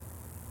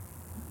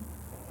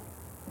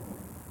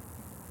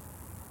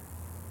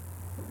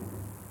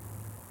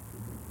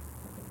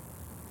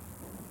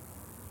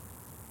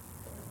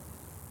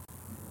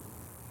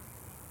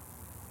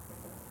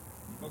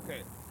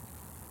Okay.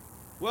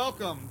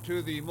 Welcome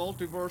to the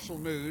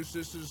Multiversal News.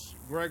 This is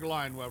Greg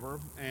Lineweber,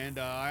 and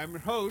I'm your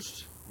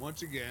host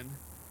once again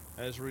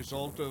as a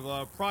result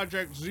of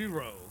Project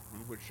Zero, in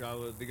which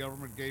the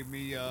government gave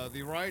me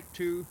the right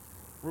to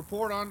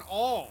report on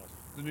all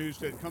the news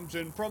that comes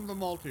in from the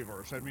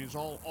multiverse. That means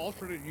all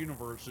alternate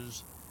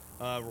universes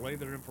relay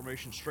their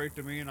information straight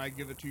to me, and I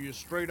give it to you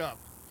straight up.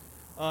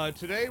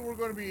 Today, we're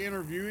going to be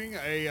interviewing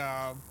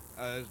a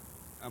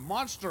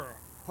monster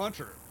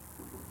hunter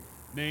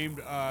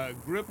named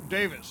Grip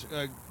Davis.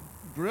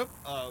 Grip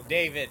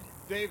David.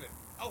 David.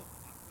 Oh,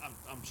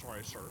 I'm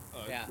sorry, sir.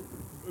 Yeah.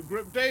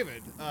 Grip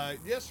David.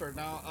 Yes, sir.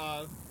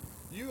 Now,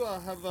 you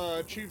have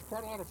achieved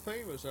quite a lot of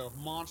fame as a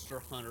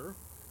monster hunter.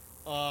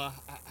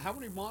 How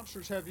many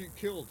monsters have you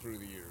killed through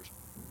the years?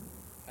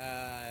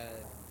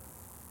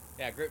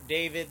 Grip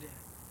David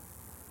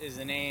is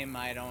the name.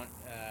 I don't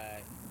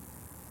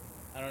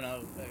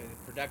know the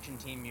production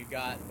team you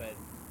got, but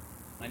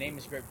my name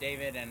is Grip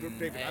David, and Grip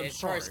David, as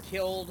far as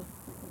killed,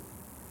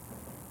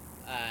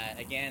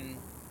 again,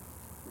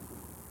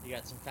 you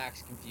got some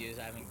facts confused.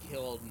 I haven't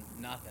killed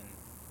nothing.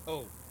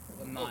 Oh,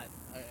 I'm not,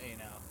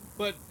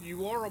 But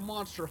you are a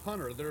monster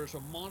hunter. There's a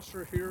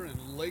monster here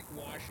in Lake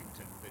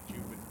Washington that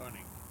you've been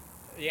hunting.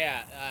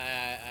 Yeah,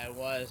 I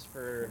was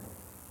for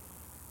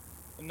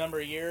a number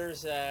of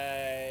years.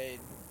 I'd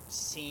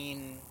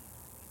seen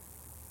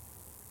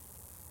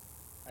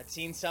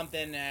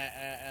something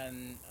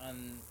on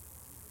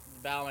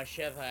the bow of my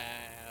ship,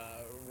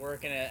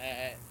 working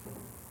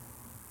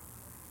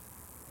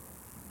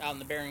out in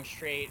the Bering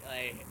Strait.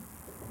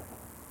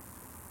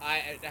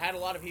 I had a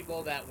lot of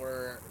people that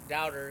were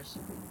doubters,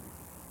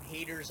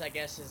 haters, I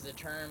guess is the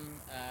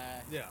term.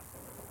 Yeah.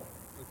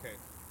 Okay.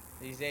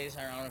 These days,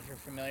 I don't know if you're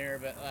familiar,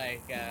 but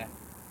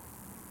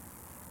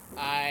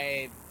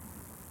I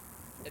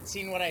had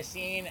seen what I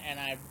seen, and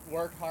I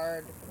worked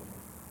hard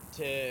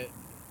to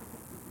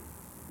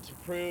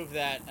prove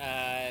that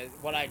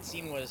what I'd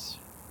seen was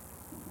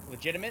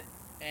legitimate,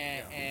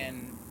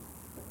 and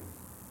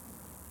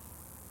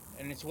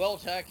it's well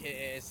took.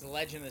 It's the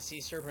legend of the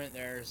sea serpent.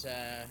 There's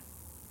a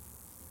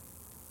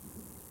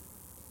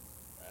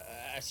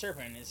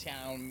serpent. It's kind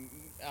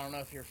of, I don't know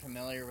if you're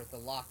familiar with the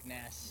Loch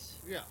Ness.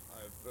 Yeah,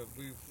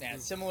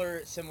 It's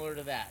similar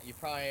to that. You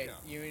probably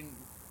you and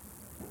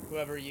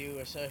whoever you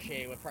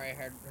associate with probably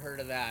heard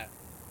of that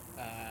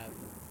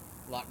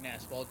Loch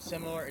Ness. Well, it's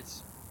similar.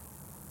 It's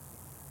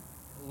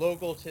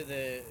local to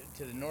the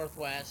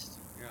northwest.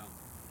 Yeah.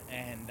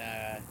 And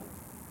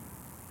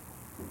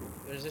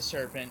there's a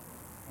serpent,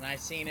 and I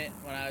seen it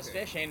when I was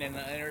fishing, and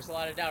there's a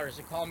lot of doubters.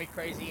 They call me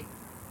crazy.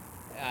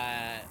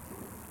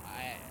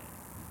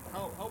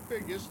 How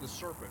big is the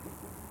serpent?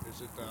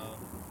 Is it? Are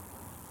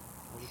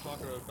we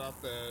talking about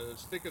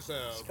as thick as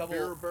a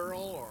beer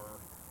barrel, or?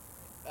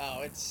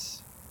 Oh,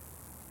 it's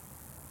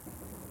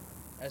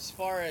as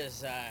far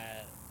as the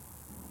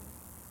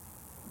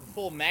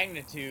full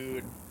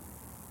magnitude.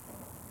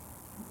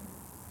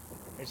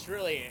 It's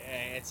really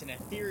it's an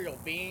ethereal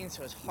being,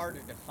 so it's hard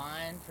to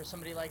define for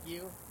somebody like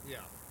you. Yeah,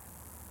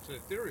 it's an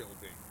ethereal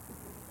being.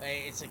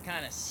 It's a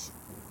kind of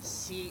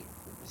see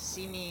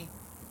me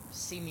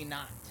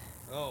not.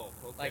 Oh,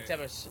 okay. Like type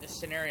of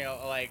scenario.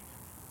 Like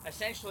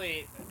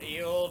essentially,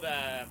 you'll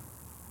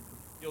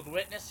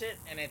witness it,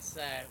 and it's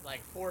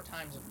like 4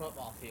 times a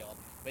football field.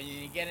 But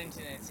you get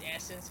into its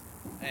essence,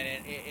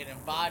 and it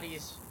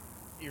embodies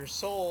your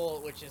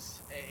soul, which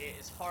is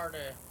hard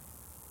to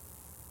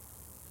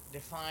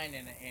define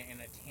in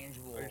a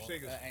tangible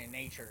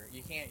nature.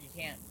 You can't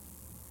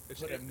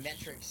put a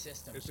metric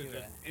system to it. Is it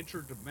an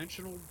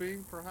interdimensional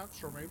being,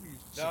 perhaps, or maybe?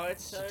 No,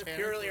 it's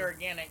purely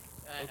organic.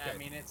 Okay. I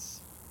mean,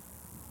 it's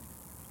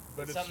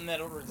something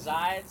that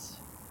resides.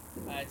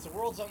 It's the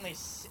world's only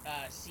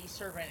sea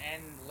serpent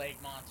and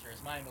lake monster,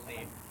 is my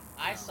belief.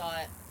 I saw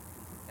it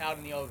out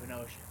in the open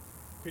ocean.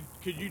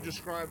 Could you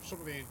describe some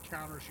of the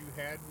encounters you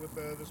had with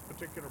this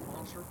particular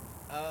monster?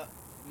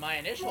 My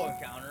initial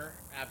encounter,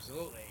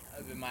 absolutely.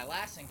 My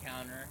last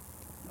encounter,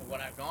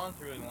 what I've gone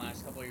through in the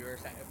last couple of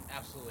years,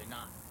 absolutely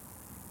not.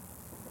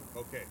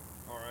 Okay,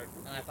 all right.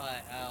 And I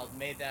thought I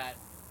made that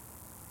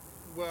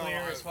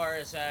clear as far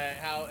as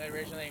how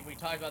originally we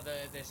talked about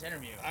this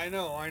interview. I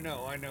know. I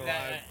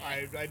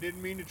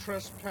didn't mean to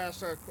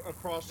trespass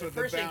across the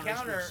first boundaries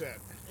encounter. we set.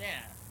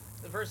 Yeah,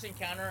 the first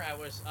encounter, I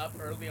was up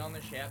early on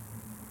the ship,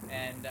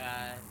 and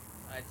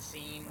I'd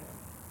seen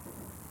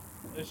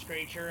this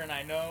creature, and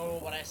I know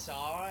what I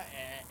saw,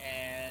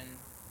 and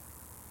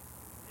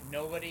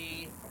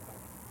nobody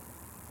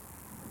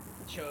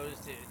chose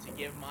to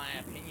give my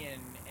opinion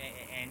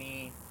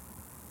any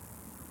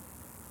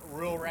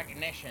real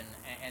recognition,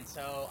 and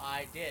so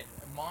I did.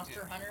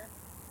 Monster Hunter.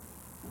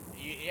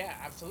 Yeah,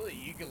 absolutely.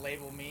 You could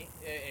label me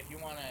if you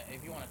wanna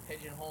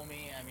pigeonhole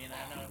me. I mean,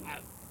 I know.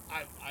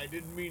 I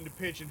didn't mean to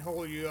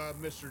pigeonhole you,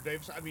 Mr.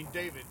 Davis. I mean,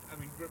 David. I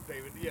mean, Grip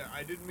David. Yeah,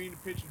 I didn't mean to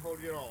pigeonhole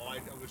you at all. I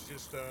was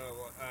just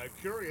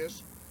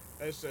curious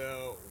as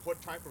to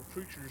what type of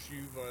creatures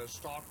you've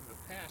stalked in the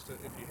past,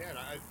 if you had.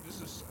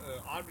 This is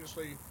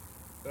obviously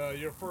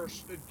your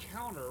first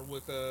encounter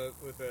with a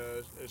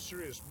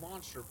serious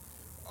monster.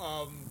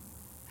 Um,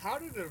 how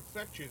did it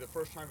affect you the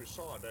first time you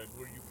saw it?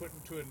 Were you put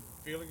into a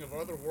feeling of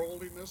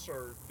otherworldliness,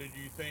 or did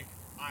you think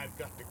I've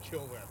got to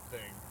kill that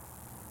thing?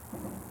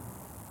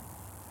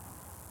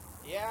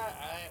 Yeah,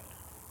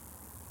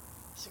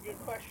 it's a good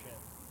question.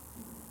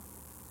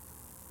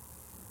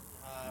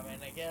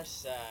 And I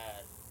guess,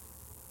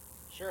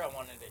 sure, I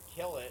wanted to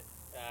kill it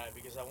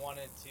because I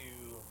wanted to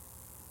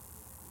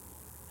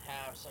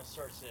have some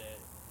sorts of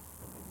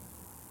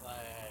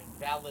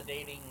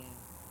validating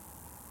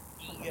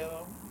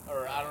ego,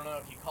 or I don't know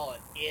if you call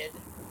it id.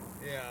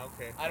 Yeah.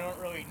 Okay. I don't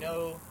really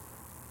know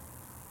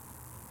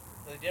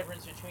the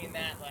difference between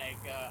that. Like,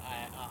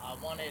 I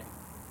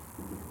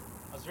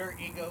was very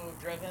ego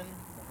driven,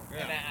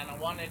 Yeah. and I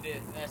wanted to.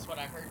 That's what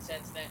I heard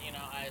since then. You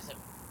know, as a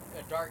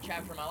dark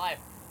chapter in my life,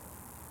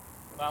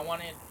 but I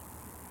wanted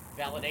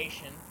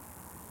validation,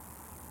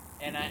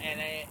 and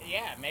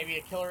yeah, maybe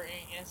a killer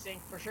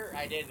instinct for sure.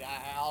 I did.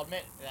 I'll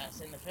admit that's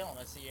in the film.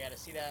 You got to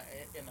see that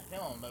in the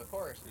film, of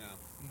course. Yeah.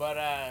 But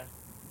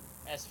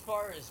as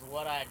far as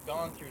what I'd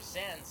gone through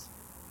since,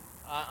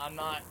 I'm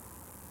not.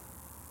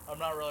 I'm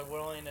not really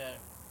willing to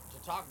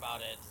talk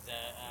about it.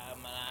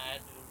 I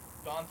had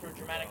gone through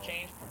dramatic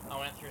change. I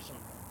went through some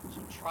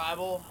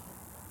tribal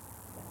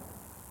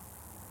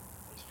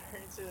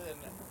experiences, and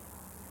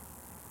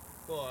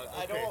Well,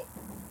 okay. I don't.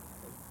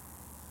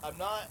 I'm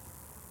not.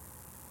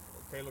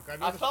 Okay, look,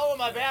 I fell in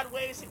my bad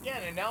ways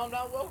again, and now I'm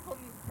not welcome.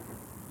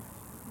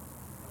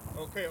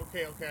 Okay.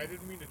 I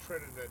didn't mean to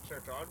tread into that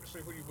territory.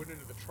 Obviously, when you went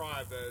into the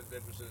tribe,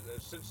 that was a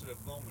sensitive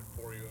moment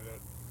for you.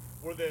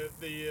 Were the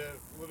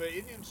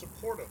Indians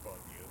supportive of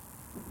you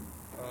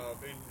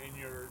in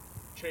your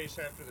chase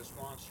after this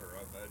monster?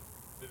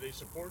 Did they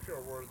support you,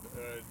 or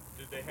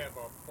did they have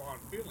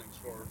fond feelings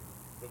for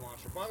the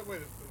monster? By the way,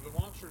 the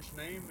monster's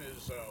name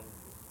is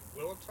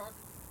Willituck.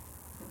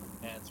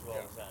 Yeah, it's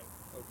well done.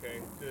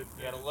 Okay. You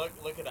gotta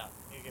look it up.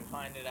 You can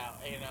find it out.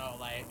 You know,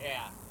 like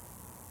yeah.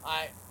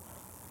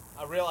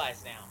 I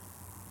realize now.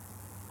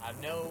 I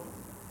have no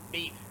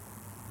beef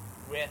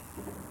with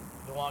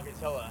the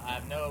Wonkatilla. I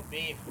have no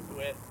beef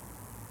with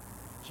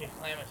Chief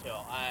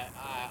Clamatill.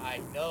 I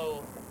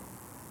know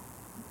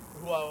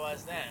who I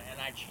was then,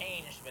 and I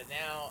changed, but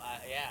now,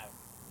 yeah,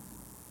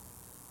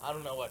 I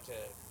don't know what to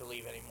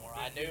believe anymore.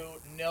 I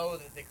know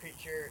that the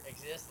creature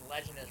exists, the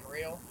legend is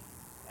real,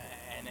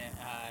 and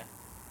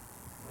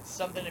it's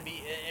something to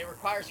be. It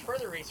requires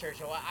further research.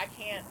 So I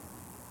can't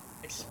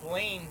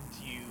explain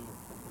to you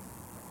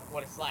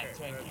what it's like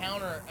to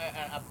encounter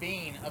a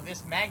being of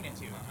this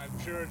magnitude. I'm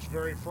sure it's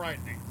very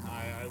frightening.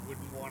 I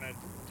wouldn't want to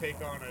take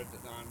on a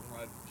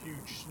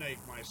huge snake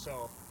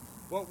myself.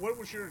 What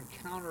was your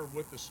encounter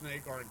with the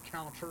snake, or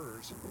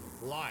encounters,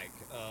 like?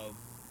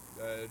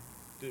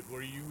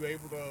 Were you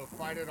able to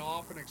fight it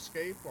off and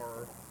escape,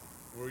 or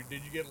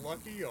did you get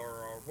lucky,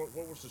 or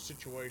what was the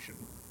situation?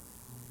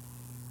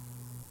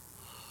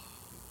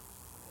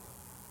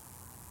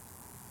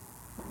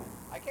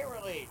 I can't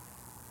really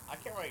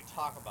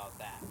talk about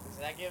that because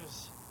that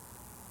gives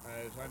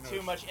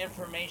too much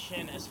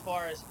information. As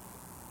far as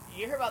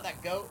you hear about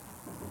that goat,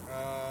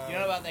 you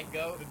know about that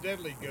goat, the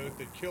deadly goat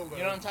that killed. You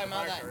know what I'm talking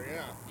about? That,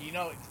 yeah. You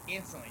know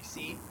instantly.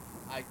 See,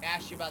 I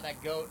asked you about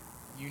that goat.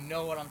 You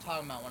know what I'm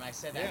talking about when I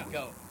said that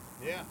goat.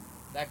 Yeah.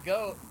 That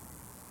goat.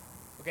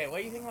 Okay, what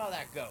do you think about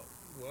that goat?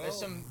 Well, there's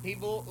some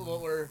people who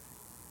were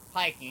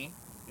hiking.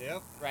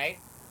 Yep. Right,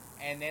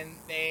 and then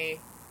they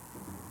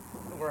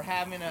were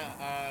having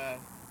a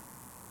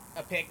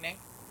picnic.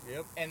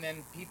 Yep. And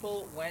then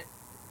people went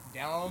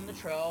down the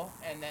trail,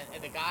 and then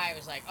the guy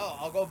was like, "Oh,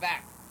 I'll go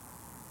back."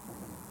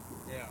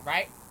 Yeah.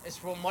 Right? It's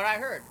from what I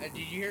heard. Did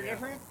you hear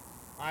different?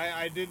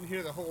 I didn't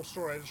hear the whole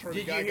story. I just heard.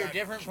 Did you hear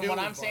different from what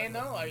I'm saying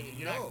though?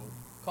 You're not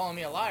calling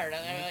me a liar.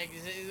 Like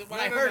what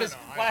I heard is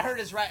what I heard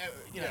is right.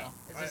 You know,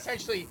 it's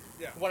essentially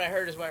what I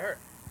heard is what I heard.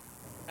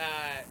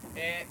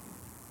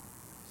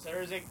 So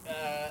there's a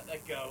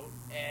goat,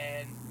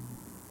 and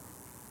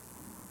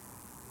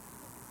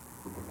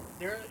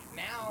they're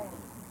now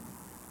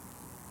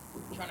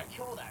trying to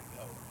kill that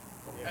goat.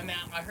 Yeah. And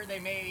now I heard they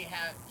may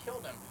have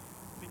killed him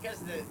because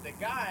the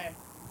guy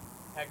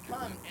had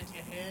come into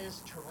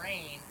his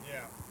terrain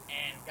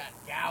and got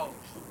gouged.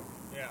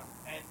 Yeah.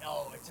 And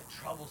it's a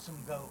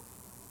troublesome goat.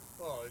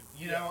 Well,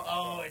 you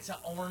know, it's an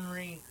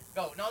ornery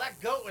goat. No,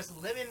 that goat was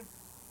living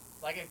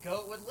like a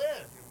goat would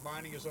live.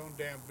 Minding his own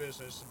damn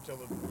business until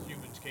the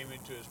humans came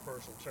into his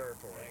personal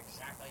territory.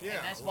 Exactly. Yeah.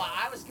 And that's why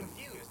I was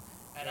confused.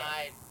 And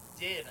I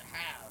did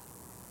have,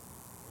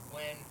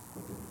 when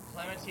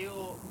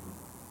Clementine,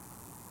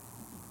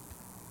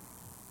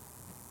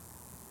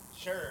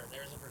 sure,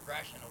 there's a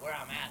progression of where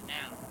I'm at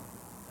now.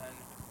 And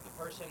the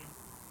person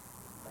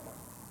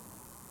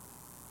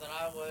that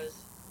I was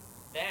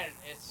then,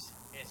 it's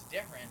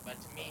different, but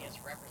to me it's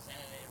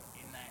representative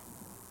in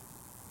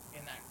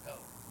that goat.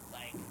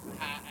 Like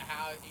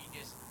how you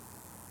just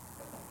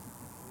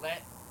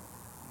let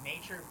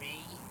nature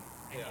be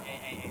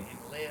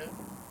and live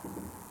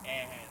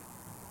and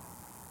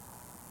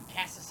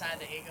cast aside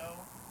the ego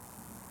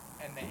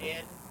and the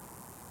id,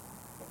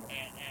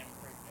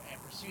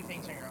 and pursue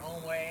things in your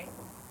own way,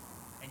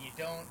 and you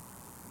don't.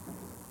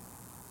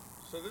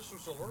 So this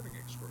was a learning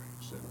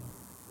experience then,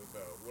 with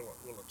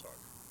Willituck.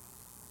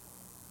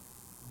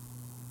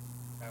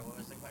 What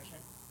was the question?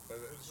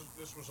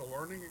 This was a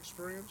learning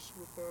experience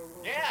with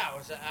Willituck? Yeah, it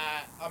was.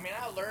 I mean,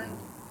 I learned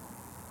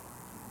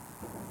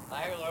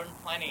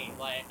plenty.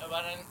 Like,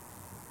 but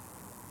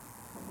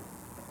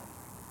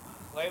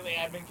lately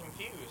I've been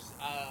confused.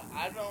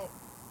 I don't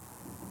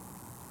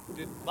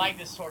like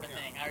this sort of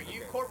thing. Are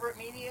you corporate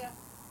media?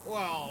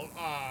 Well,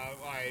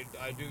 I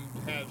do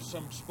have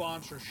some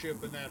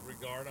sponsorship in that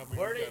regard. I mean,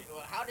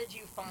 how did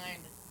you find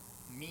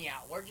me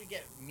out? Where'd you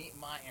get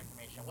my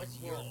information? What's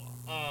your?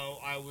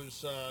 I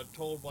was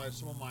told by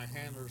some of my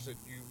handlers that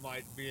you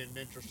might be an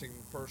interesting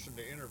person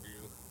to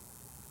interview.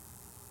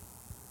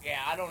 Yeah,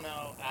 I don't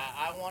know.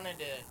 I wanted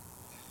to,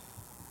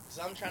 because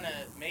I'm trying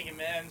to make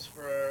amends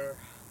for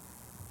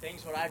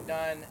things what I've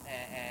done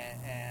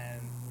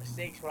and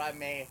mistakes what I've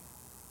made.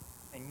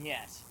 And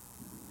yes,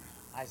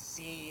 I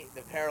see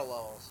the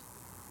parallels,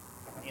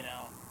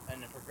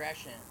 and the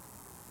progression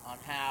on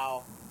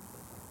how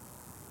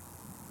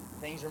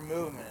things are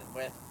moving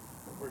with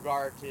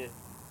regard to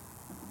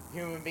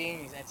human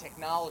beings and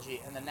technology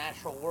and the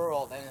natural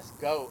world and this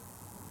goat.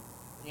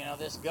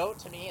 This goat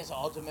to me is the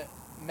ultimate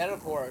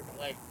metaphor.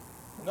 Like,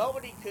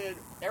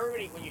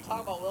 everybody, when you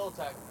talk about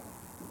Willituck,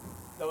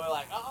 they'll be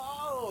like,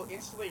 oh,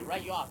 instantly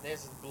write you off.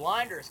 There's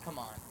blinders come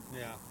on.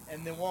 Yeah.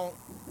 And they won't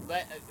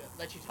let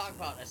you talk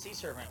about a sea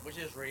serpent, which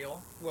is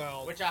real.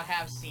 Well, which I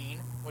have seen,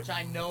 which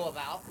I know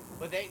about,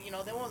 but they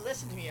won't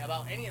listen to me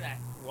about any of that.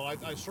 Well,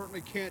 I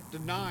certainly can't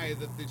deny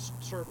that this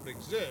serpent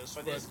exists.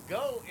 But this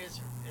goat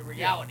is a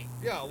reality.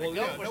 Yeah. The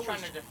goat was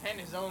trying to defend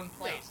his own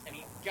place, and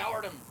he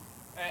gouged him.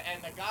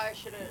 And the guy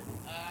should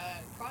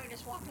have probably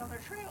just walked on the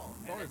trail.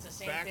 And it's the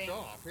same thing. Backed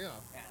off. Yeah.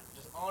 Yeah.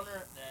 Just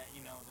honor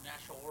the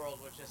natural world,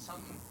 which is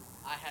something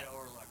I had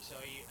overlooked. So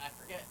I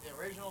forget the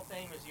original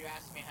thing was you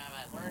asked me how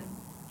I learned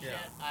shit.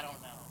 I don't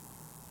know.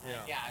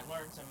 Yeah. I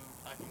learned some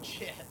fucking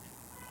shit.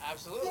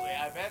 Absolutely,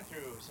 I've been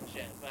through some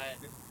shit. But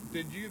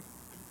did you,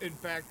 in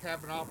fact,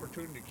 have an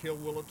opportunity to kill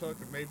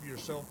Willituck and maybe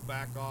yourself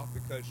back off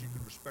because you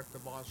could respect the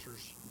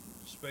monster's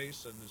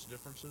space and his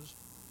differences?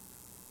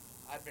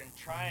 I've been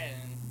trying.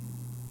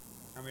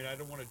 I mean, I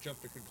don't want to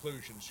jump to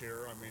conclusions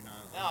here. I mean, no,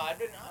 I'm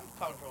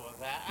comfortable with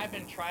that. I've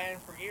been trying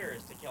for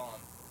years to kill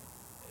him.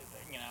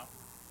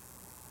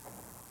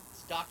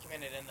 It's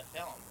documented in the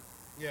film.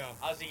 Yeah.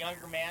 I was a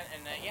younger man,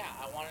 and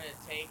I wanted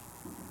to take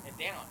it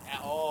down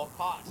at all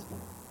costs.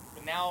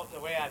 But now, the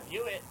way I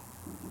view it,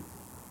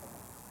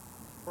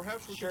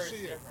 perhaps we can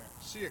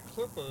see a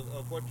clip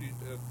of what you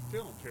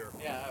filmed here.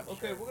 Yeah.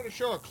 Okay, sure. we're going to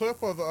show a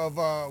clip of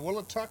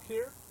Willituck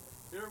here.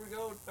 Here we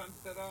go. Dun,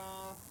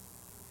 da-da.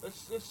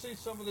 Let's see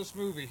some of this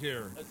movie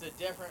here.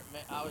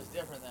 I was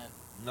different then.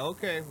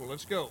 Okay, well,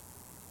 let's go.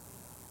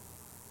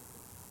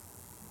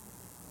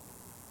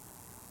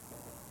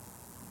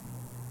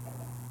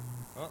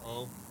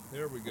 Uh-oh,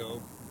 here we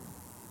go.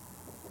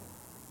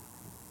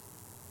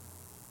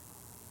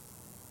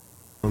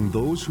 Among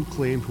those who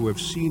claim to have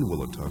seen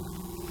Willituck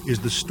is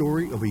the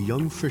story of a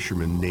young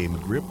fisherman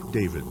named Grip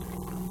David.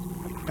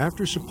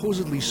 After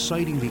supposedly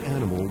sighting the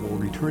animal while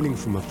returning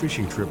from a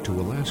fishing trip to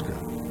Alaska,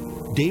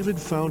 David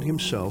found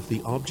himself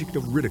the object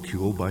of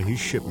ridicule by his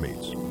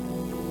shipmates.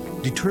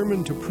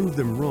 Determined to prove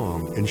them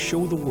wrong and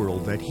show the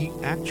world that he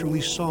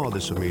actually saw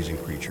this amazing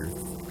creature,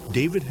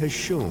 David has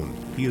shown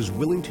he is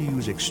willing to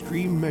use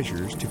extreme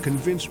measures to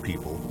convince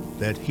people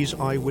that his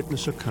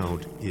eyewitness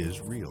account is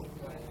real.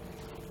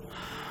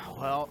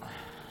 Well,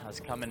 I was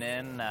coming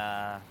in.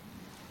 I've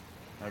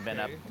been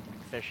up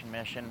fishing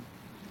mission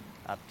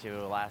up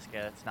to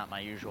Alaska. It's not my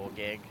usual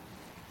gig,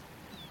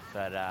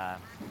 but I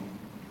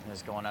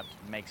was going up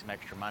to make some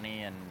extra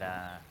money, and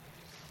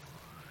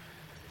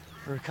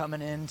we were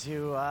coming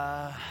into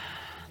the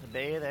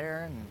bay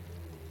there, and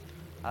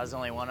I was the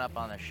only one up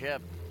on the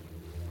ship.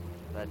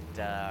 But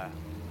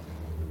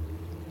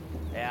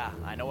yeah,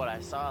 I know what I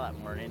saw that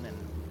morning,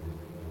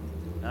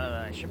 and none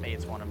of the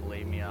shipmates want to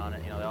believe me on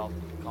it. They all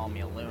call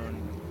me a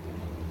loon,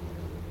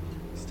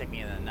 stick me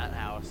in the nut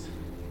house.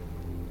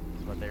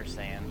 Is what they're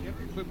saying. Do you have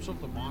any clips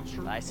of the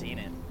monster? I seen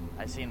it.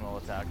 I seen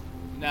Willituck.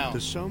 No. To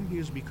some, he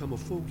has become a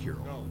folk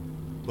hero,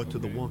 but to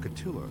the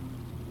Wankatilla,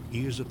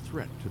 he is a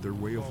threat to their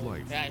way of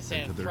life. Yeah, I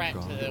say and a to threat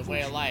their to god the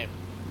way of devotion. life.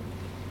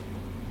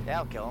 Yeah,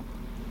 I'll kill him.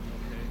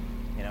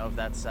 Okay. If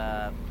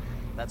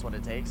that's what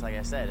it takes. Like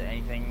I said,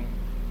 anything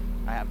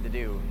I have to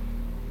do,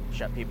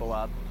 shut people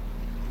up,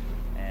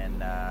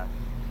 and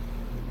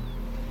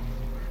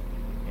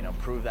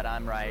prove that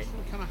I'm right.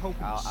 What kind of hope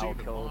I'll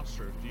the kill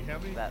monster? Do you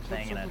have any that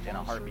thing in clips of the a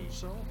monster heartbeat.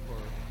 Itself,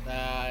 or?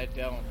 I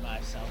don't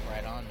myself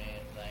right on me.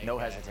 Like, No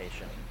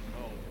hesitation.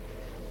 Oh.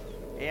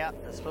 Yeah,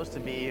 it's supposed to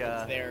be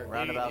it's there.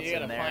 roundabouts you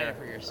gotta in there. find it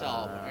for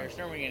yourself. There's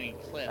never getting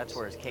clips. That's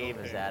where his cave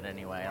is Okay. at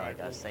anyway, All like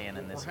right, I was saying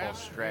in this whole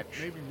perhaps stretch.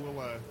 Maybe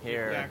we'll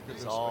Here, get back to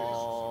it's this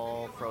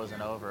all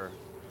frozen over.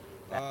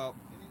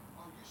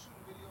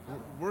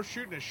 We're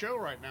shooting a show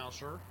right now,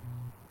 sir.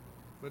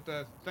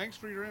 But thanks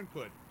for your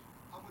input.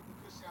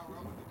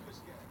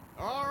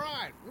 All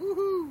right.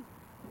 Woohoo!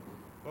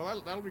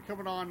 Well, that'll be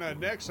coming on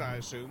next, I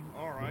assume.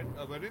 All right.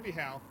 But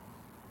anyhow,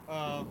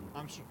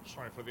 I'm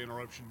sorry for the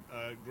interruption,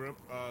 Grip.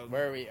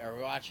 Where are we? Are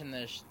we watching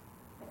the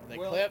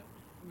well, clip?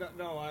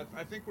 No,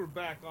 I think we're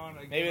back on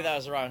again. Maybe that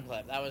was the wrong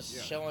clip. That was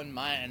Yeah. showing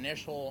my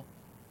initial...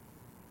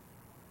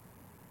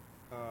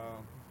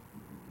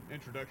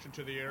 Introduction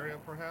to the area,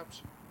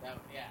 perhaps?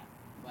 yeah.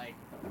 Like,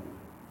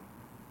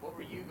 what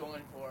were you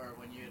going for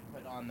when you had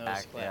put on those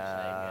Back,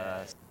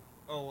 clips?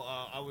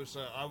 I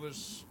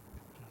was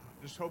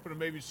just hoping to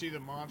maybe see the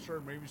monster,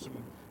 maybe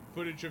some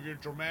footage of your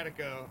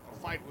dramatic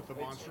fight with the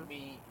It monster. took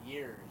me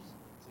years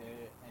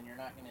and you're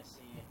not going to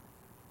see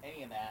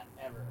any of that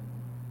ever.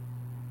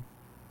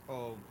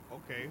 Oh,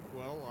 okay.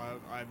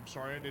 Well, I'm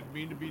sorry. I didn't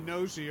mean to be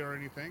nosy or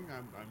anything.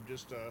 I'm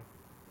just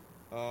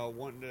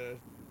wanting to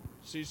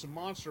see some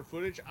monster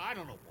footage. I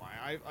don't know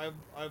why.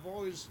 I've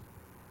always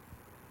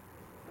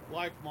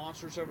liked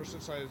monsters ever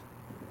since I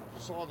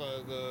saw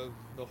the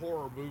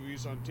horror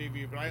movies on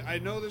TV. But I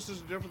know this is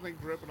a different thing,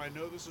 Grip, and I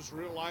know this is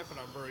real life, and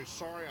I'm very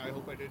sorry. I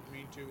hope I didn't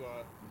mean to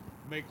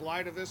make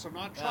light of this. I'm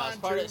not trying As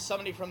part to. of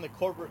somebody from the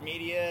corporate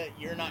media,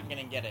 you're not going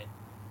to get it.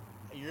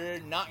 You're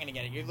not going to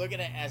get it. You're looking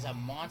at it as a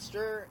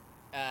monster.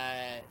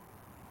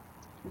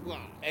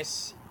 Wow.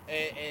 It's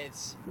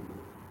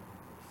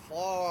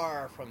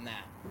far from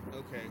that.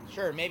 Okay.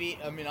 Sure, maybe.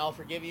 I mean, I'll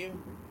forgive you.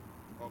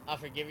 Oh. I'll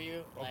forgive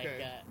you. Like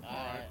Okay.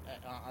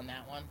 on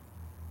that one,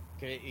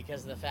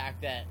 because of the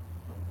fact that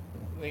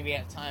maybe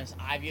at times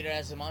I viewed it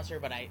as a monster,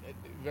 but I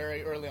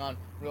very early on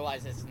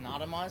realized it's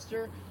not a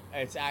monster.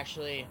 It's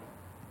actually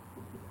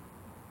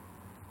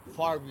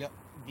far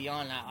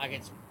beyond that. Like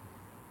it's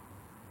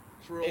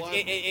real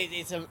life.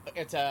 it's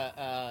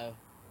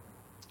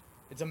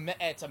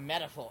a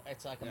metaphor.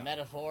 It's like a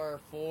metaphor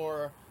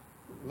for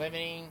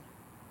living,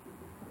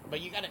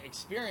 but you got to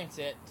experience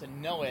it to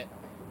know it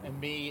and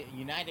be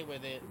united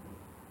with it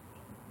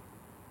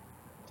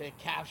to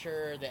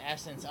capture the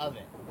essence of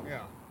it.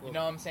 Yeah. Well, You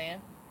know what I'm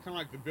saying? kind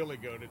of like the billy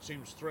goat. It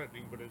seems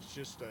threatening, but it's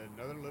just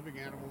another living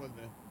animal in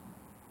the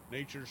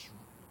nature's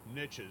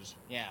niches.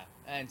 Yeah,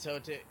 and so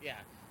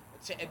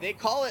they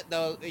call it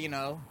though.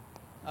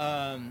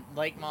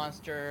 Lake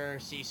monster,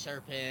 sea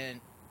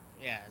serpent.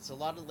 Yeah, it's a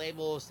lot of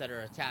labels that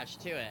are attached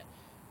to it,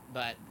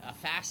 but a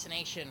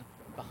fascination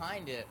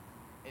behind it.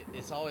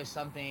 It's always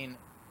something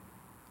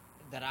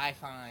that I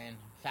find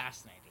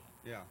fascinating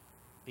Yeah.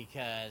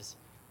 because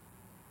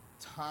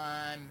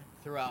time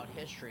throughout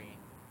history,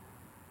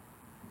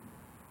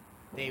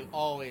 they've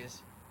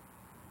always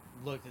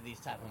looked at these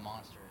type of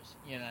monsters.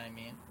 You know what I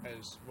mean?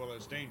 As well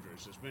as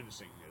dangerous, as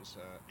menacing, as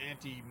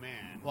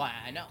anti-man. Well,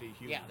 I know.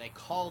 Anti-human. Yeah, they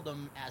called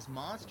them as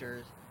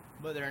monsters,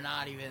 but they're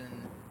not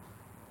even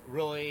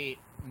really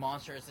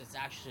monsters. It's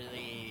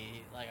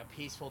actually like a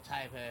peaceful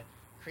type of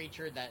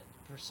creature that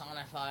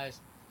personifies,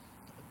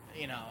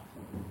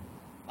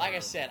 like I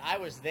said, I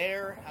was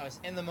there. I was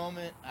in the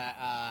moment.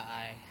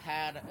 I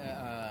had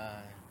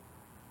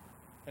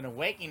an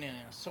awakening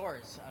of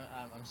sorts.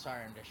 I'm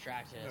sorry, I'm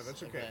distracted. No,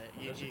 that's okay.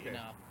 But That's okay.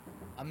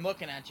 I'm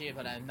looking at you,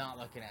 but I'm not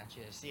looking at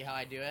you. See how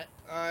I do it?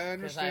 I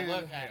Because I understand.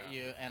 look at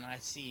you and I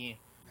see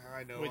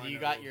I know. with I you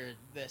know. got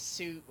the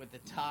suit with the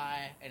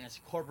tie and it's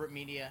corporate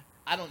media.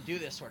 I don't do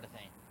this sort of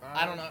thing.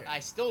 I don't know. Okay. I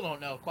still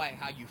don't know quite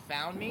how you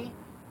found me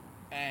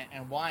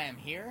and why I'm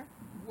here.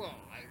 Well,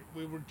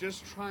 we were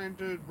just trying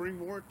to bring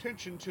more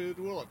attention to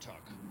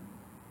Willituck.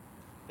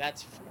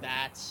 That's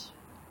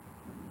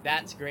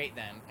great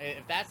then.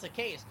 If that's the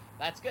case,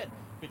 that's good.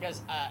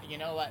 Because you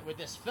know what, with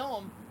this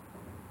film,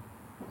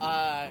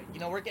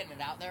 we're getting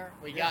it out there.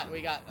 We got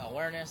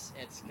awareness.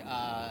 It's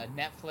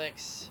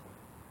Netflix.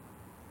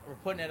 We're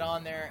putting it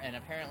on there, and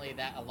apparently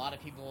that a lot of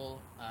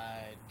people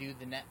do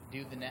the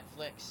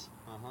Netflix,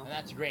 Uh-huh. and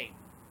that's great.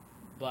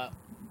 But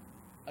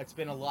it's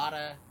been a lot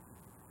of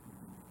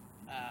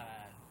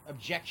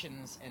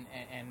objections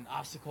and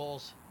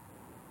obstacles.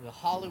 The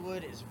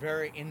Hollywood is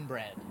very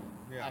inbred.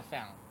 Yeah. I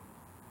found,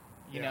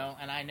 Yeah. know,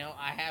 and I know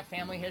I have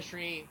family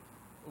history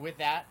with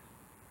that.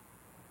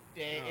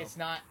 It's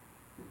not.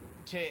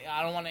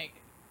 I don't want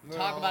to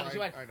talk about it too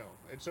much. I know.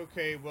 It's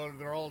okay. Well,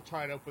 they're all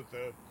tied up with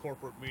the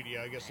corporate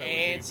media. I guess that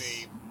would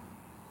be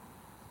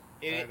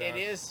me. It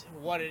is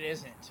what it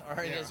isn't,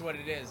 or it Yeah. is what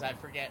it is. I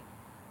forget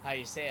how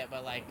you say it,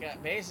 but like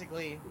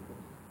basically,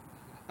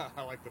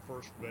 I like the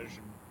first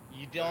version.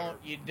 you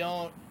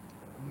don't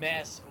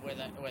mess with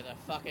a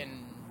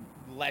fucking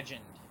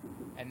legend,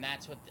 and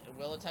that's what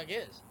Willituck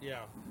is.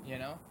 Yeah. You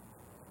know,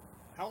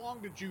 How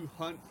long did you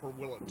hunt for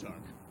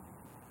Willituck?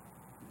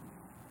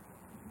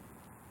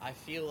 I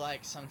feel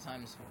like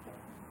sometimes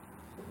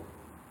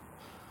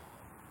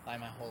by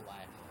my whole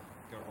life.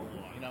 Your whole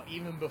life. You know,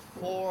 even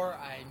before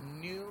I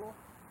knew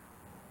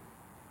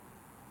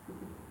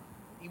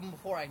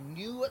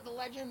what the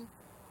legend,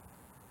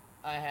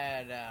 I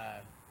had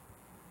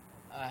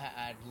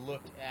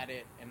looked at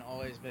it and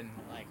always been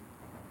like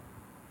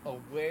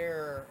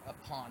aware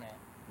upon it.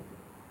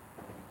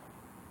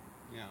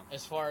 Yeah.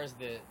 As far as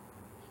the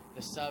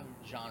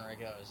subgenre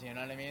goes, you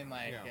know what I mean?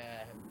 Like,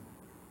 Yeah.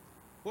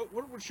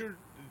 What was your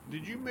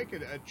did you make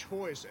a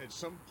choice at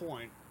some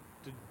point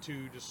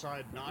to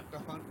decide not to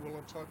hunt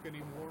Willituck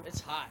anymore?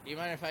 It's hot. Do you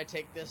mind if I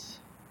take this?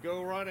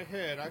 Go right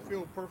ahead. I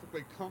feel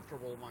perfectly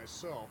comfortable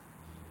myself.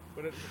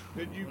 But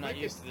did you I'm make not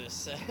used to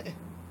this.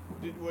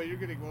 well, you're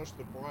getting most of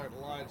the bright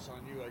lights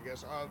on you, I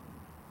guess.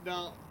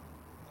 Now,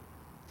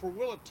 for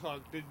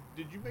Willituck, did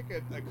you make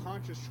a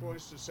conscious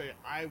choice to say,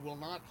 I will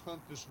not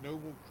hunt this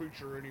noble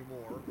creature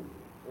anymore?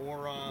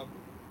 Or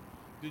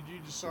did you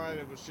decide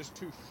it was just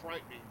too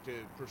frightening to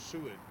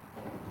pursue it?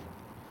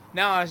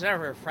 No, I was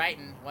never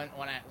frightened when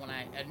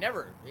I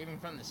never, even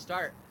from the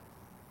start,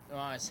 when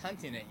I was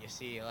hunting it, you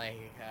see, like,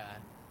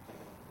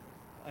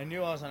 I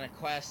knew I was on a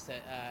quest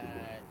that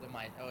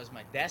it was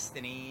my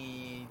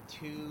destiny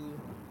to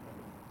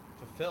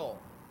fulfill.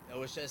 It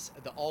was just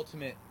the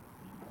ultimate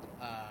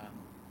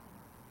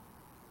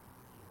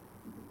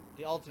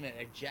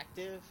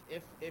objective,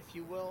 if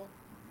you will,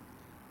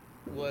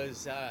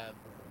 was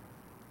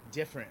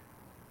different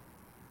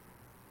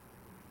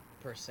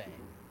per se.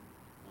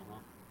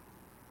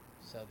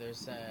 So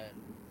there's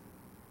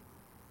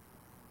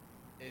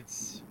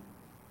it's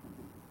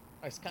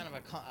kind of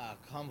a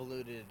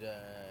convoluted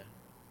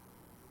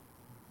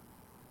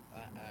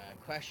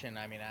question.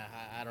 I mean,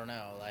 I don't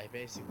know. Like,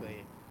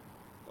 basically,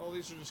 Well,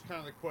 these are just kind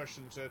of the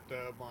questions that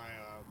my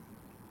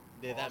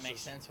did that make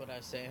bosses- sense? What I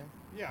was saying?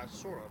 Yeah,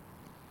 sort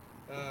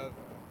of.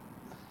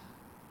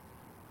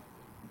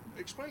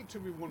 Explain it to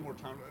me one more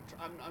time.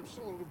 I'm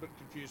still a little bit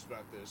confused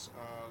about this.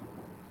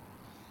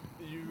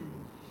 You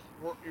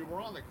were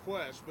on the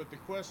quest, but the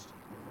quest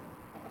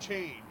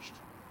changed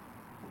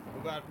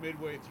about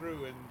midway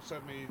through, and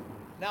suddenly.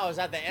 No, it was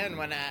at the end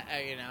when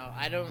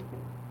I don't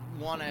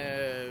want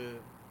to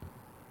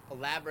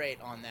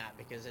elaborate on that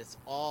because it's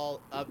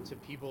all up to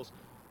people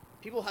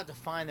have to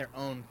find their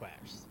own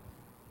quest.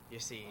 You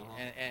see,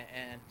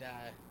 and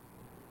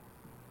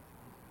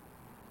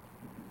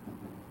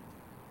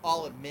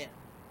I'll admit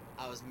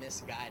I was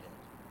misguided,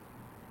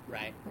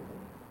 right?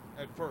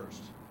 At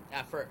first.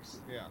 At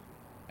first. Yeah.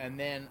 And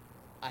then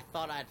I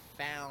thought I'd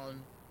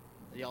found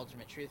the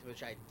ultimate truth,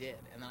 which I did.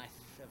 And then I've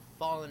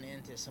fallen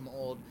into some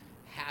old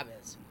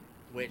habits,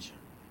 which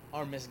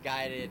are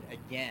misguided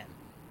again.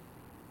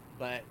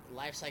 But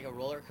life's like a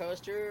roller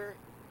coaster,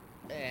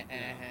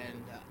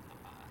 and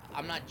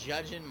I'm not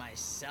judging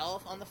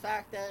myself on the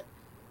fact that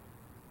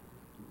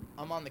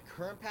I'm on the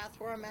current path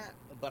where I'm at,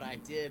 but I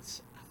did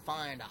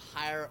find a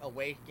higher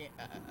awakening,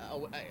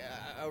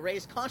 a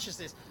raised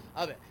consciousness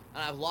of it,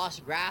 and I've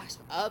lost grasp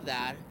of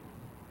that.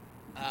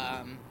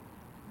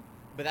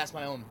 But that's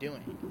my own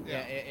doing.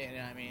 Yeah. You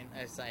know what I mean?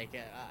 It's like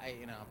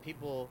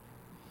people.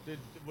 Did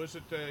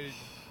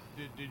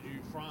you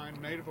find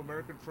Native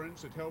American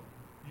friends that helped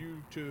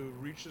you to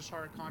reach this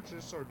higher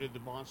consciousness, or did the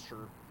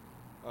monster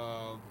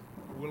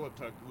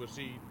Willituck, was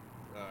he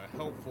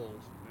helpful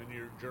in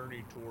your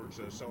journey towards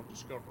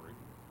self-discovery?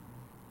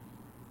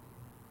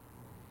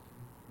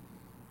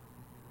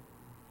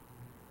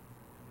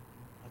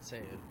 I'd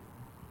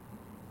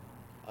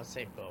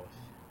say both.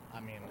 I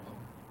mean,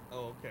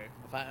 Oh, okay.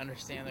 if I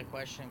understand the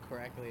question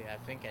correctly, I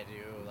think I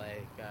do.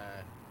 Like,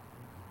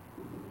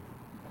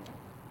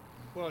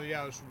 Well,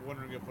 yeah, I was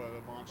wondering if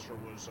the monster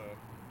was.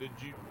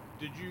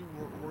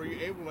 Were you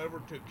able ever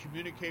to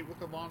communicate with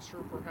the monster,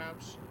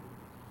 perhaps?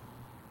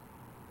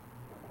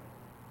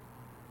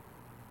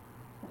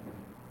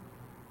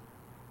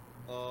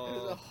 it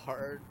was a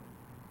hard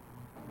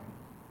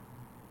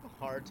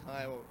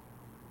time.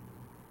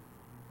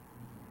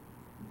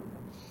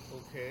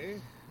 Okay.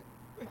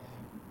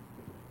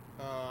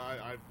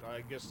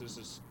 I guess this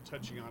is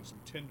touching on some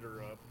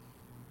tender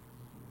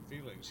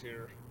feelings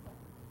here.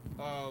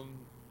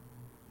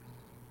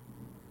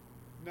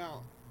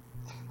 Now,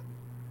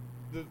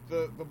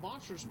 the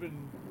monster's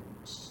been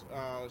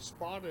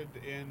spotted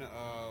in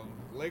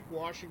Lake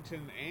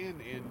Washington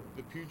and in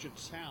the Puget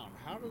Sound.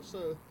 How does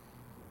the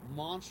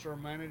monster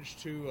manage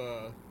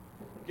to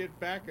get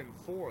back and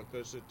forth?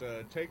 Does it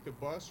take the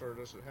bus, or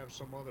does it have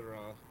some other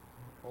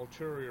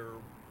ulterior?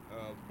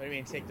 What do you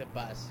mean, take the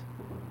bus?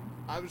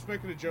 I was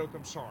making a joke.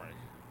 I'm sorry.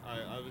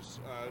 I was.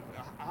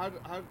 Are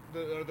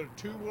there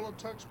two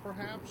Willitucks,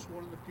 perhaps?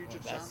 One in the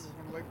Puget Sound and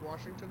one in Lake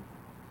Washington?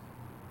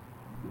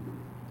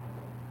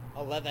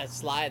 I'll let that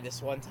slide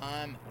this one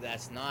time.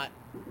 That's not.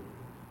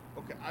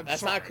 Okay,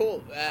 That's sorry. not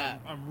cool.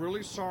 I'm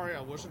really sorry.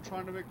 I wasn't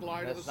trying to make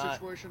light of the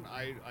situation.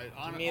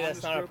 To me,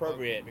 that's not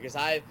appropriate because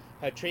I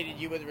have treated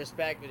you with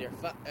respect with your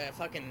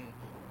fucking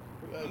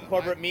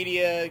corporate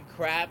media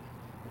crap.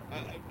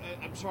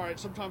 I'm sorry.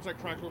 Sometimes I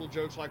crack little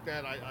jokes like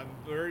that. I'm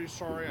very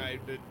sorry. I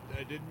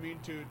didn't mean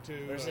to.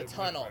 There's a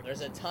tunnel.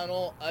 There's a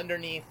tunnel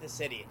underneath the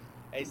city.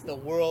 It's the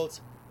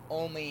world's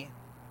only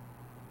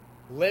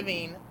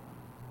living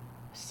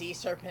sea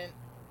serpent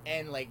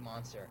and lake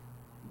monster.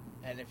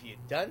 And if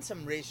you've done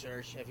some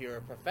research, if you're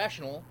a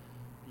professional,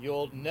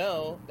 you'll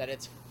know that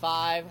it's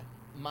 5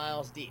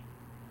 miles deep,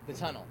 the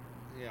tunnel.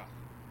 Yeah.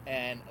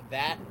 And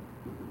that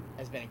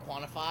has been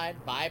quantified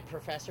by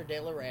Professor De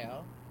La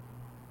Reo.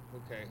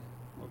 Okay.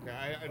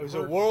 He was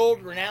a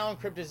world-renowned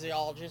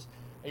cryptozoologist.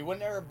 He would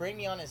never bring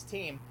me on his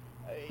team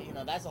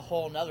that's a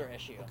whole nother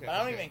issue. Okay, But I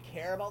don't okay. even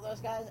care about those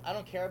guys. I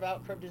don't care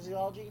about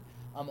cryptozoology.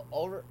 I'm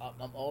over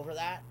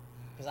that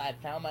because I had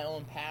found my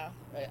own path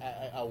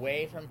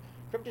away from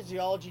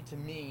cryptozoology. To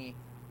me,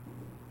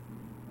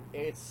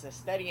 it's a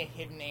study of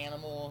hidden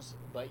animals,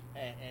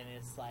 and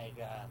it's like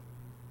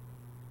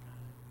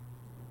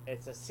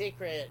it's a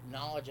secret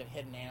knowledge of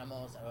hidden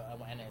animals,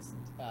 and it's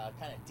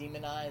kind of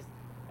demonized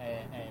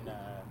and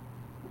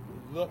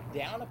looked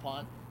down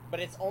upon. But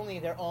it's only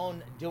their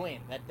own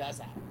doing that does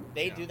that.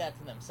 They do that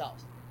to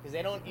themselves because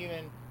they don't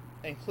even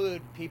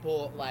include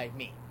people like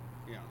me.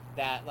 Yeah.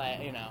 That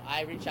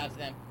I reach out to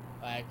them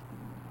like,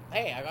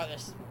 hey, I got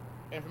this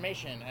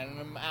information and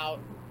I'm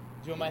out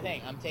doing my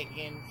thing. I'm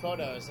taking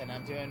photos and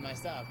I'm doing my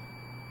stuff.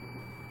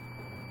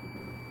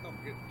 I'm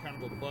getting kind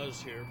of a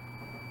buzz here.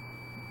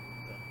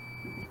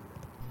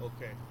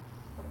 Okay,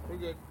 we're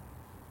good.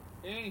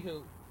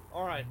 Anywho,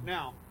 all right,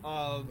 now.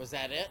 Was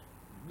that it?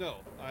 No,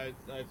 I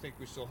think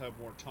we still have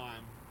more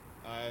time.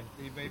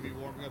 He may be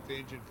warming up the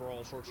engine for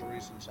all sorts of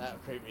reasons.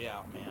 That creeped me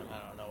out, man.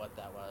 I don't know what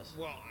that was.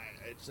 Well,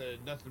 it's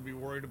nothing to be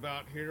worried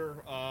about here.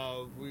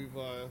 We've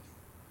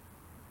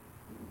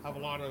have a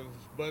lot of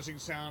buzzing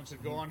sounds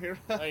that go on here.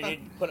 Oh, you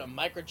need to put a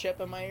microchip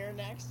in my ear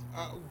next?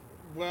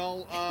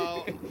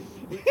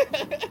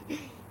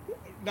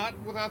 Not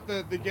without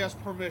the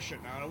guest permission.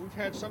 We've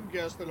had some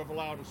guests that have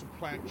allowed us to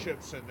plant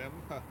chips in them.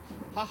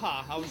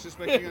 Haha, I was just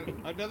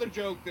making another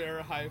joke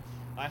there.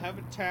 I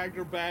haven't tagged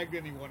or bagged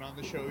anyone on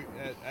the show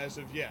as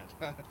of yet.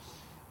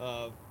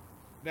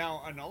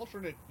 Now, in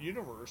alternate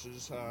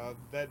universes,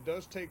 that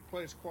does take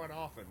place quite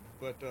often,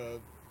 but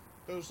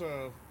those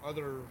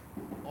other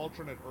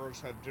alternate Earths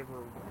have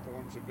different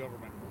forms of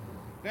government.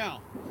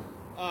 Now,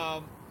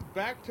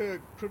 back to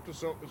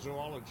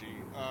cryptozoology.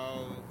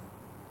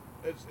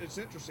 It's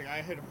interesting.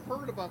 I had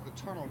heard about the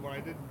tunnel, but I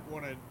didn't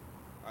want to.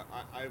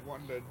 I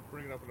wanted to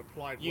bring it up in a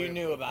polite way. You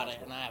knew about it,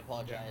 and I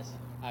apologize.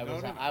 I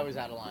was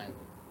out of line.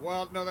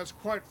 Well, no, that's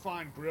quite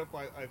fine, Grip.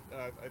 I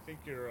think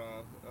you're.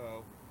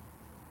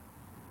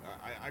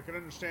 I can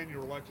understand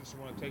your reluctance to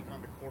want to take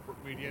on the corporate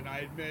media, and I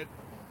admit,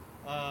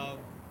 I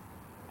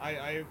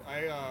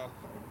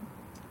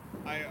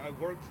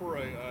work for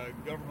a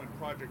government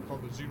project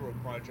called the Zero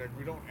Project.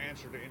 We don't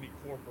answer to any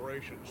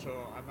corporation,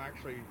 so I'm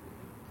actually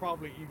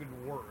probably even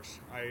worse.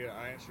 I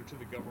answer to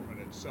the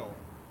government itself.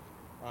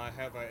 I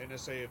have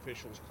NSA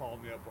officials call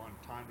me up on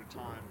time to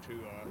time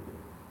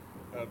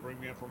to bring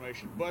me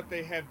information, but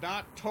they have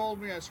not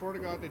told me, I swear to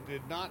God, they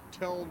did not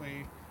tell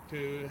me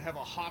to have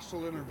a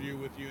hostile interview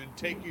with you and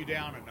take you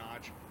down a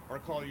notch or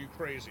call you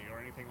crazy or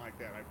anything like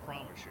that. I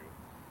promise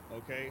you.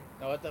 Okay?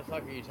 Now, what the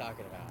fuck are you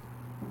talking about?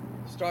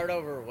 Start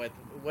over with,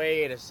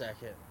 wait a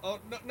second. Oh,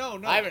 no.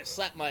 I haven't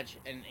slept much,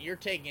 and you're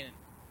taking...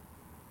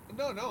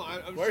 No.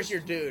 I was Where's your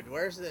dude?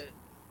 Where's the...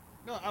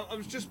 No, I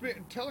was just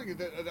telling you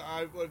that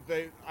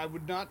I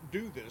would not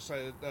do this.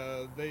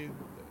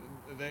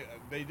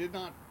 They did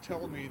not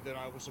tell me that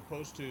I was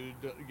supposed to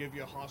give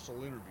you a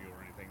hostile interview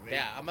or anything.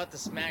 Yeah, I'm about to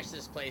smash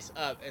this place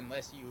up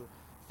unless you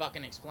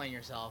fucking explain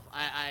yourself.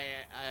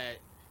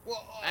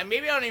 Well,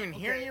 maybe I don't even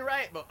hear you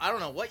right, but I don't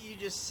know what you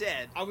just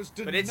said. I was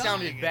denying but it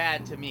sounded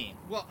bad to me.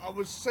 Well, I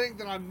was saying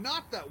that I'm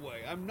not that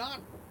way. I'm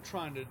not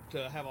trying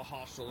to have a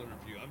hostile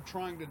interview. I'm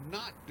trying to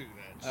not do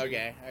that. See?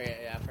 Okay,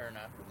 yeah, fair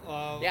enough.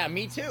 Yeah,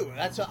 me too.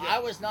 That's what I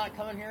was not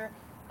coming here.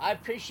 I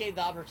appreciate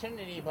the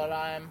opportunity, but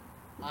I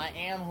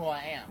am who I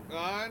am.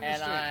 I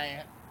understand. And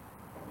I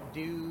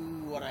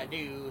do what I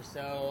do,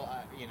 so,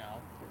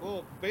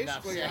 Well,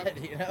 basically, said,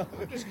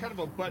 I'm just kind of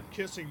a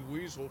butt-kissing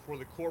weasel for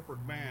the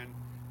corporate man,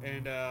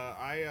 and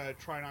I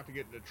try not to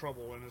get into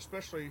trouble, and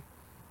especially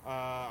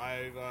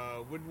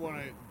I wouldn't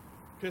want to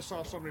piss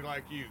off somebody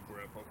like you,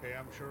 Grip, okay?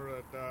 I'm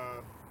sure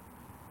that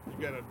you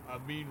got a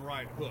mean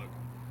right hook,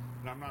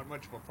 and I'm not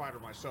much of a fighter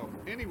myself.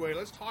 Anyway,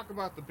 let's talk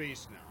about the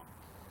beast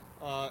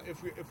now,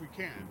 if we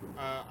can.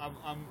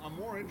 I'm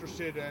more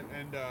interested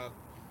in,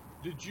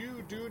 did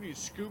you do any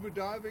scuba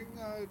diving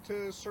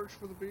to search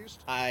for the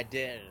beast? I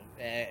did,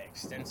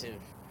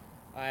 extensive.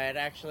 I had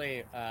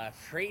actually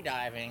free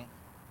diving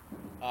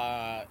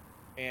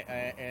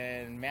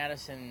in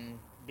Madison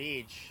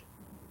Beach.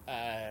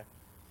 I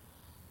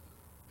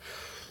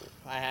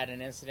had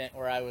an incident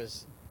where I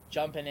was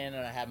jumping in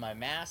and I had my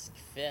mask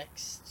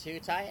fixed too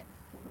tight,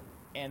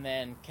 and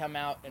then come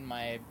out and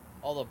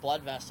all the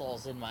blood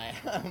vessels in my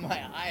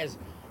my eyes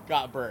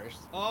got burst.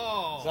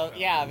 Oh. So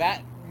yeah,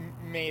 that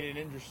made it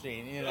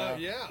interesting, yeah.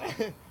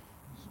 It's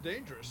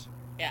dangerous.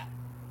 Yeah.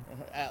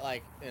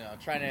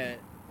 Trying to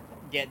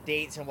get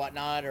dates and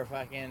whatnot, or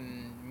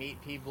fucking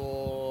meet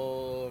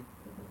people.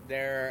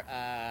 They're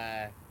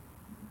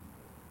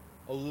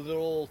a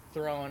little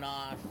thrown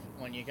off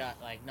when you got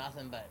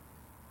nothing but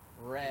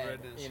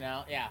redness.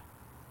 Yeah.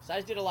 So I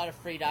just did a lot of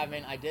free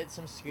diving. I did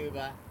some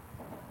scuba,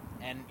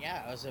 and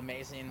yeah, it was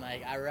amazing.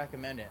 I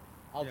recommend it.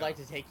 I'd like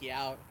to take you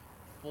out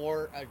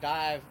for a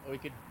dive. We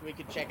could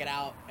check it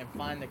out and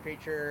find the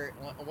creature.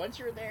 Once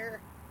you're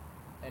there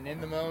and in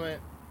the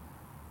moment,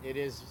 it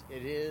is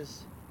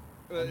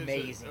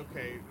amazing.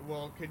 Okay,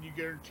 well, can you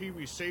guarantee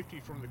me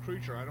safety from the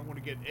creature? I don't want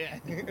to get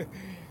it.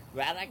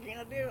 That I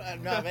can't do.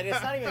 No, but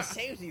it's not even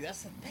safety.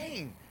 That's the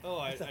thing.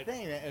 Oh, That's the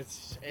thing.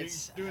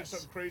 It's doing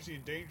something crazy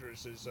and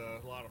dangerous is a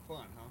lot of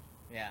fun, huh?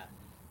 Yeah.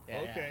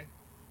 Okay.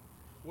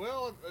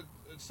 Well,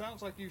 it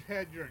sounds like you've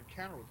had your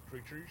encounter with the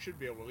creature. You should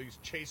be able to at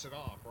least chase it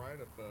off, right?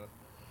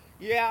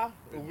 Yeah,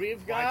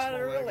 we've got bites a my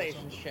leg or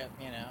relationship,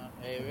 you know.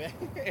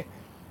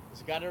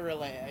 It's got a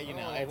you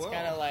know, Oh, it's well.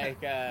 kind of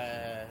like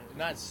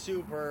not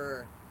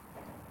super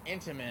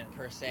intimate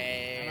per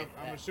se. And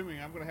I'm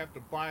assuming I'm going to have to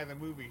buy the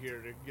movie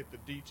here to get the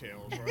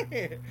details,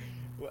 right?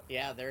 Well,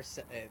 yeah,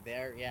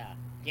 yeah. You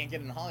can't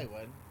get in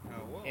Hollywood.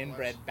 Oh, well,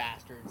 Inbred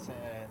bastards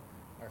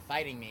are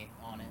fighting me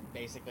on it.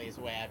 Basically, is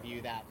the way I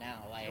view that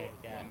now. Like,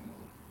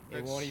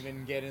 it won't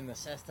even get in the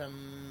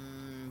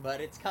system,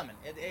 but it's coming.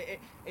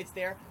 It's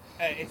there.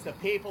 It's the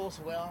people's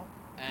will,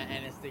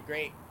 and it's the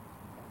great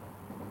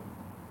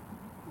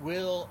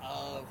will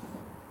of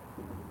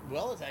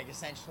Willitech,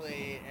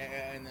 essentially,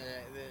 and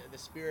the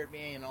spirit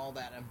being and all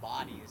that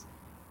embodies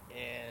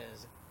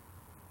is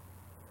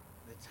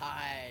the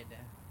tide.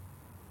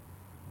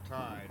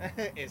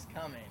 Tide. Is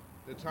coming.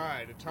 The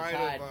tide of...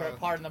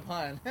 pardon the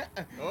pun.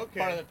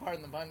 Okay.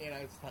 Pardon the pun, you know,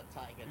 it's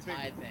like a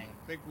tide thing.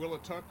 Think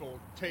Willituck will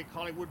take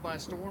Hollywood by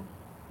storm?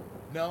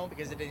 No,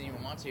 because it didn't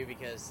even want to,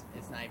 because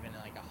it's not even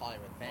like a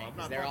Hollywood thing. I'm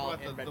not They're all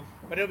talking about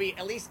but it'll be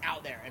at least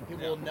out there, and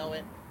people will know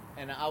it,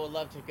 and I would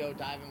love to go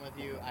diving with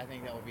you. I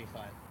think that would be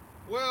fun.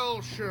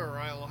 Well, sure.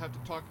 I'll have to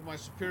talk to my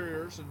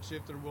superiors and see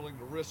if they're willing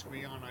to risk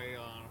me on a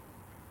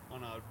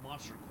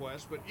monster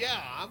quest. But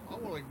yeah, I'm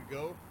willing to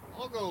go.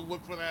 I'll go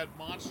look for that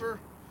monster.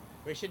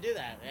 We should do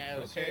that. Yeah,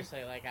 Okay.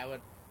 seriously, like I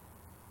would,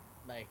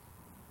 like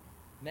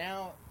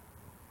now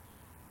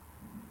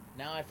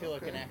I feel a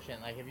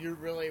connection. Like if you're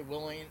really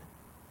willing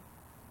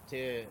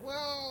to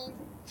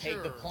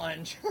take the sure.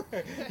 plunge.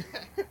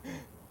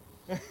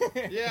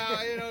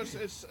 Yeah, you know,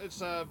 it's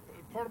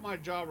part of my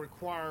job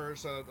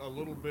requires a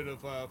little bit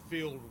of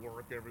field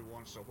work every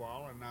once in a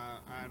while, and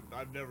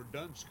I've never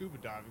done scuba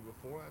diving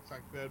before. I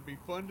think that'd be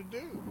fun to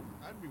do.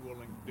 I'd be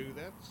willing to do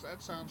that.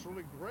 That sounds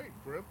really great,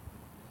 Grip.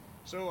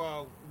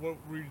 So, will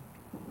we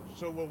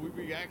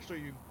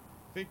actually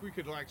think we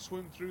could like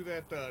swim through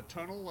that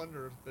tunnel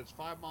that's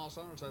 5 miles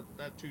under? Or is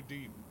that too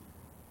deep?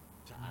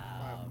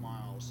 5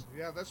 miles.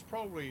 Yeah, that's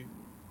probably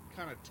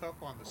kind of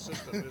tough on the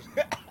system, isn't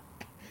it?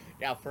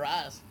 Yeah, for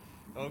us.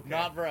 Okay.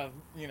 Not for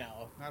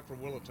Not for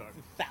Willituck.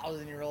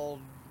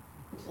 1,000-year-old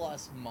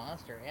plus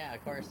monster. Yeah,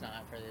 of course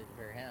not for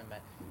him.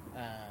 But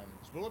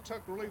Is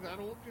Willituck really that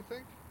old? Do you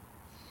think?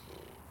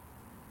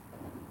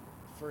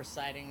 first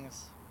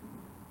sightings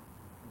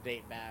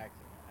date back.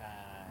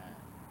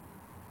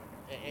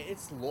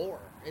 It's lore.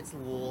 It's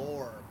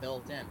lore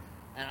built in,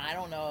 and I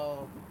don't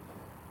know.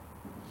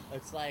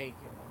 It's like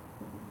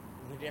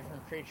the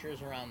different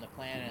creatures around the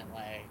planet,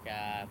 like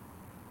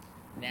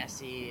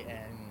Nessie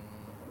and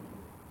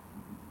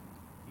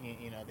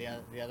you know the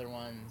other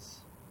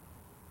ones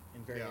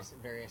in various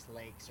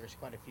lakes. There's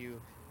quite a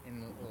few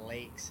in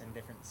lakes and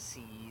different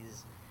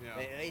seas.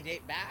 Yeah. They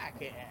date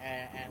back,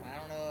 and I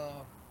don't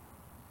know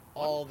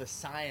all the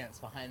science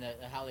behind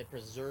how they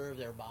preserve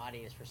their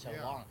bodies for so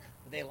long,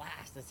 but they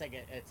last. It's like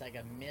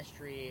a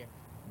mystery,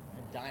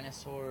 a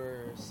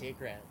dinosaur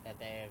secret that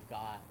they've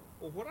got.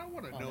 Well, what I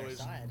want to know is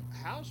side.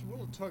 how's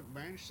Willituck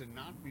managed to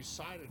not be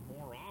sighted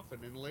more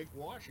often in Lake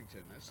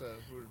Washington?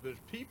 There's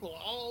people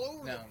all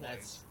over the place.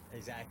 That's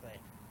exactly.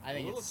 I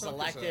think Willituck it's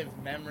selective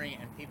memory,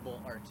 and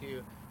people are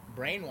too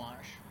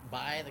brainwashed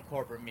by the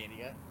corporate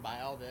media,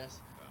 by all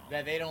this,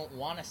 that they don't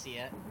want to see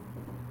it.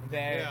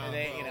 That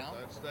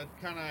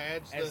kind of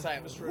adds it's the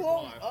like, mystery of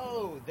whoa, life.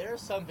 oh, there's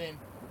something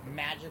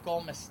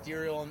magical,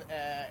 mysterious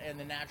in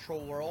the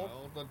natural world.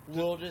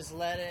 We'll just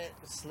let it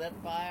slip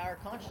by our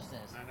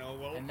consciousness. I know.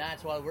 Well, and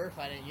that's why we're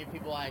fighting. You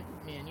people like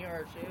me and you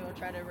are too.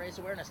 Try to raise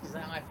awareness, because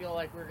now I feel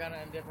like we're kind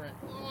of different.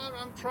 well,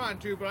 I'm trying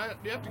to, but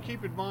you have to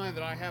keep in mind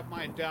that I have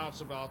my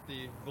doubts about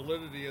the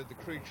validity of the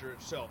creature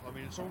itself. I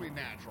mean, it's only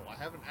natural. I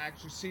haven't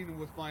actually seen it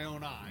with my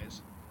own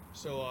eyes.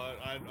 So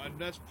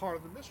that's part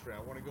of the mystery. I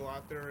want to go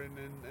out there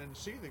and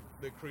see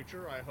the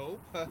creature, I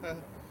hope,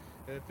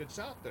 if it's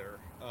out there.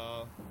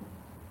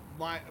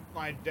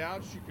 My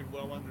doubts you can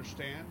well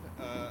understand.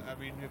 I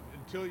mean,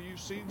 until you've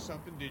seen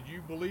something, did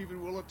you believe in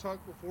Willituck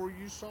before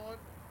you saw it?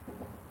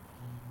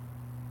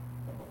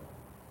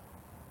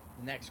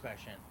 Next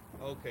question.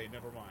 Okay,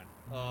 never mind.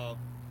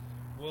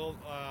 We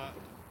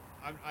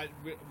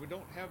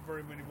don't have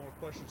very many more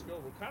questions to go.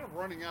 We're kind of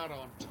running out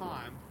on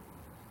time.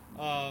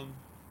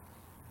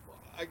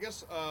 I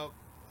guess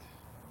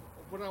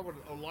what I would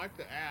like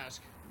to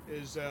ask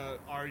is,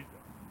 are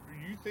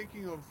you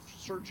thinking of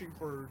searching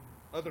for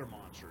other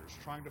monsters,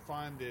 trying to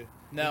find the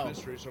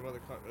mysteries of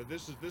other?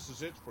 This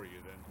is it for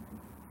you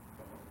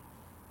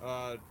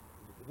then.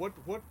 What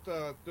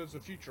does the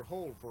future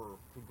hold for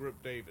Grip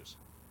Davis?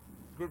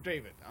 Grip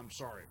David, I'm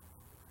sorry.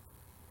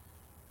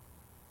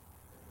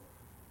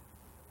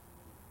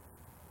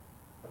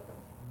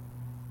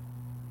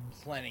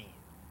 Plenty.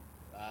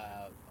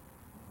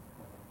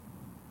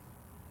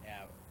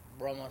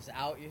 We're almost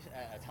out.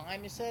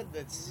 Time you said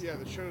that's Yeah,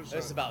 the show's.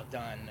 that's about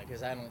done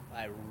because I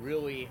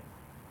really.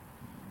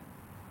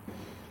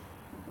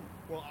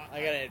 Well, I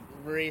gotta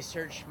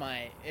research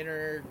my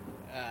inner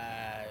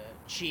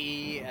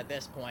chi at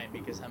this point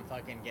because I'm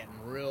fucking getting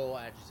real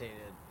agitated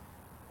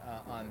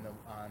on the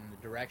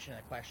direction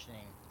of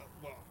questioning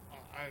well,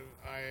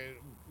 I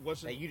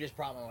wasn't. that you just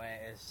brought my way.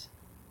 Is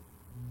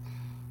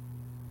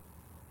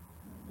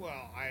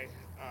Well,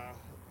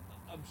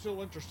 I'm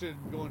still interested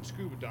in going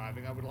scuba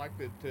diving. I would like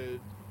to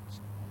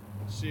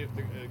see if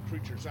the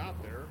creature's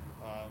out there.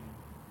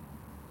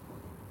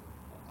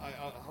 I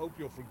hope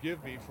you'll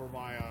forgive me for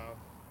my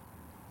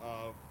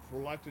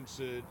reluctance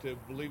to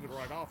believe it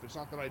right off. It's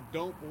not that I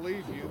don't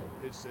believe you.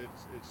 It's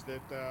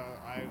that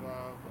I'm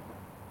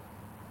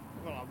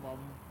one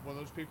of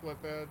those people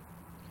that.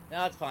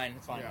 no, it's fine.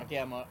 It's fine. Yeah. Okay,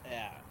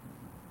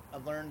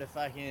 I've learned to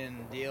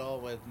fucking deal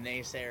with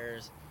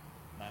naysayers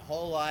my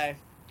whole life.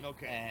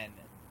 Okay. And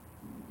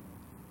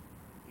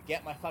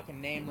get my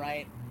fucking name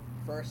right,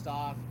 first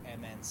off,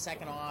 and then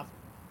second off,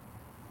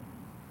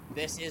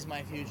 this is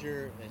my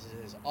future. This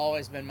has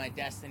always been my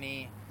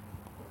destiny.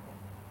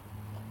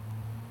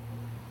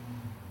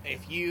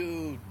 If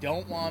you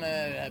don't want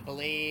to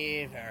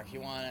believe, or if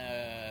you want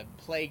to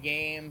play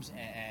games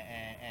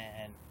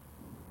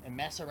and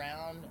mess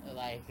around,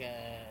 like,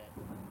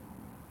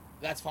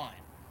 that's fine.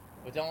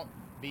 But don't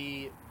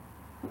be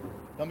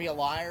a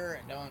liar,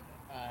 and don't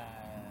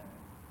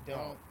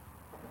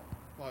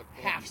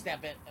half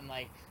step it and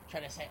like try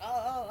to say,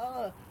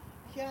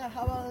 yeah,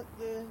 how about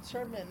the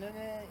tournament?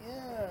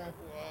 Yeah.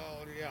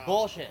 Well, yeah.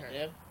 Bullshit, Okay.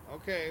 dude.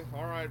 Okay.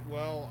 All right.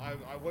 Well,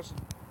 I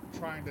wasn't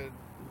trying to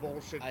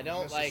bullshit. I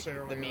don't like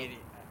necessarily. the media.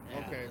 Yeah,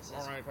 Okay, this is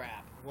all right.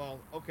 crap. Well,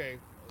 okay.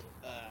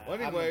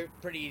 Well, anyway,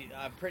 I'm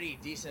a pretty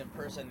decent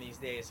person these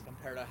days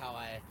compared to how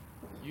I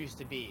used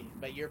to be.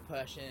 But you're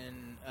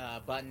pushing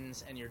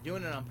buttons and you're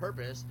doing it on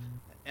purpose,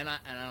 and I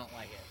don't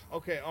like it.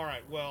 Okay. All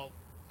right. Well,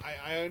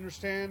 I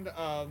understand.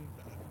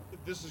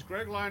 This is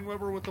Greg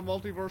Lineweber with the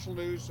Multiversal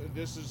News.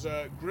 This is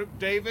Grip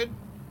David,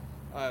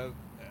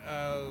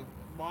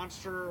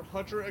 monster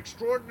hunter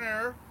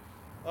extraordinaire.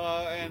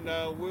 And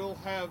we'll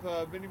have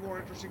many more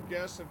interesting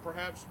guests, and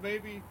perhaps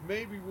maybe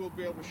we'll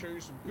be able to show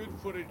you some good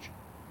footage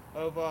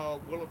of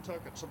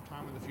Willituck at some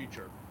time in the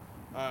future.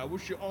 I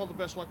wish you all the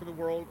best luck in the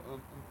world,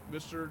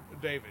 Mr.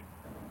 David.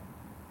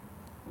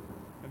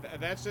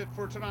 And that's it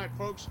for tonight,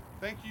 folks.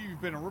 Thank you.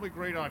 You've been a really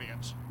great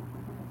audience.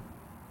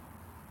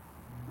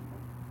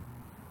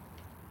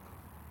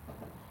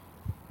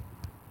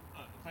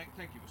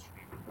 Thank you, Mr.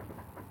 David.